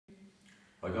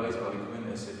Hi guys, Ollie Quinn,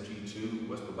 SFG2,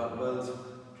 Westport Kettlebells.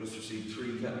 Just received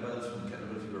 3 kettlebells from the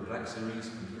Kettlebell Fever Black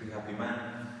Series. I'm a pretty happy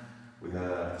man. We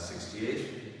have 68,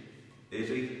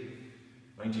 80,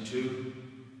 92.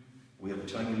 We have a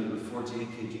tiny little 48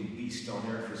 kg beast on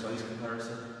here for size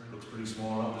comparison. Looks pretty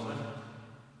small out, doesn't it?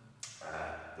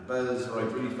 The bells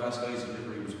arrived really fast, guys. The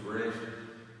delivery was great.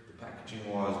 The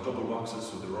packaging was double boxes,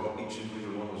 so they were all, each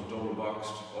individual one was double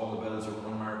boxed. All the bells were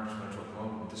unmarked when I took them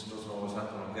out. This doesn't always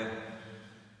happen, okay?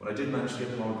 When I did manage to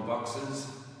get them out of the boxes,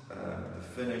 the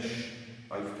finish,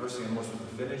 I personally immersed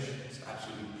with the finish. It's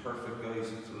absolutely perfect,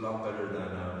 guys. It's a lot better than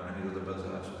any other bells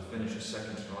I have. So the finish is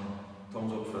second to none.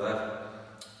 Thumbs up for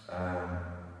that.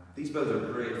 These bells are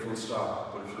great, full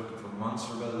stop. But if you're looking for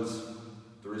monster bells,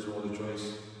 there is no other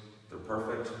choice. They're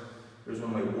perfect. Here's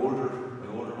one of my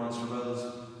older monster bells.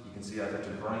 You can see I had to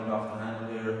grind off the handle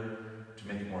here to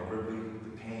make it more grippy.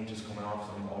 The paint is coming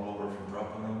off them all over from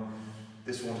dropping them.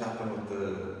 This won't happen with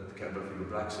the Kettlebell Fever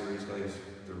Black Series, guys.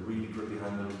 They're really grippy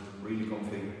handle, really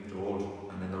comfy to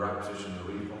hold, and in the rack position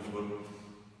they're really comfortable.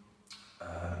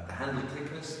 The handle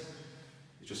thickness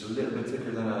is just a little bit thicker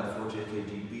than a 48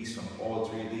 kg beast on all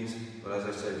 3 of these, but as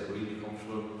I said, really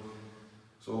comfortable.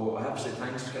 So I have to say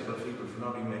thanks to Kettlebell Fever for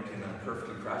not only making a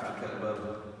perfectly crafted kettlebell,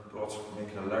 but also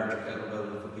making a larger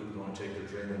kettlebell for people who want to take their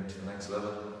training to the next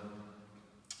level.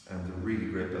 And they're really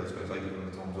great bells, guys. I give them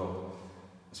a thumbs up.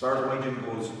 As far as my gym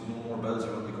goes, no more bells are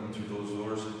going to be coming through those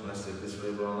doors unless they have this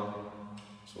label on them.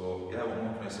 So yeah, what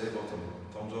more can I say about them?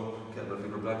 Thumbs up, Kettlebell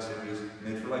Fever Black Series,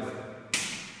 made for life.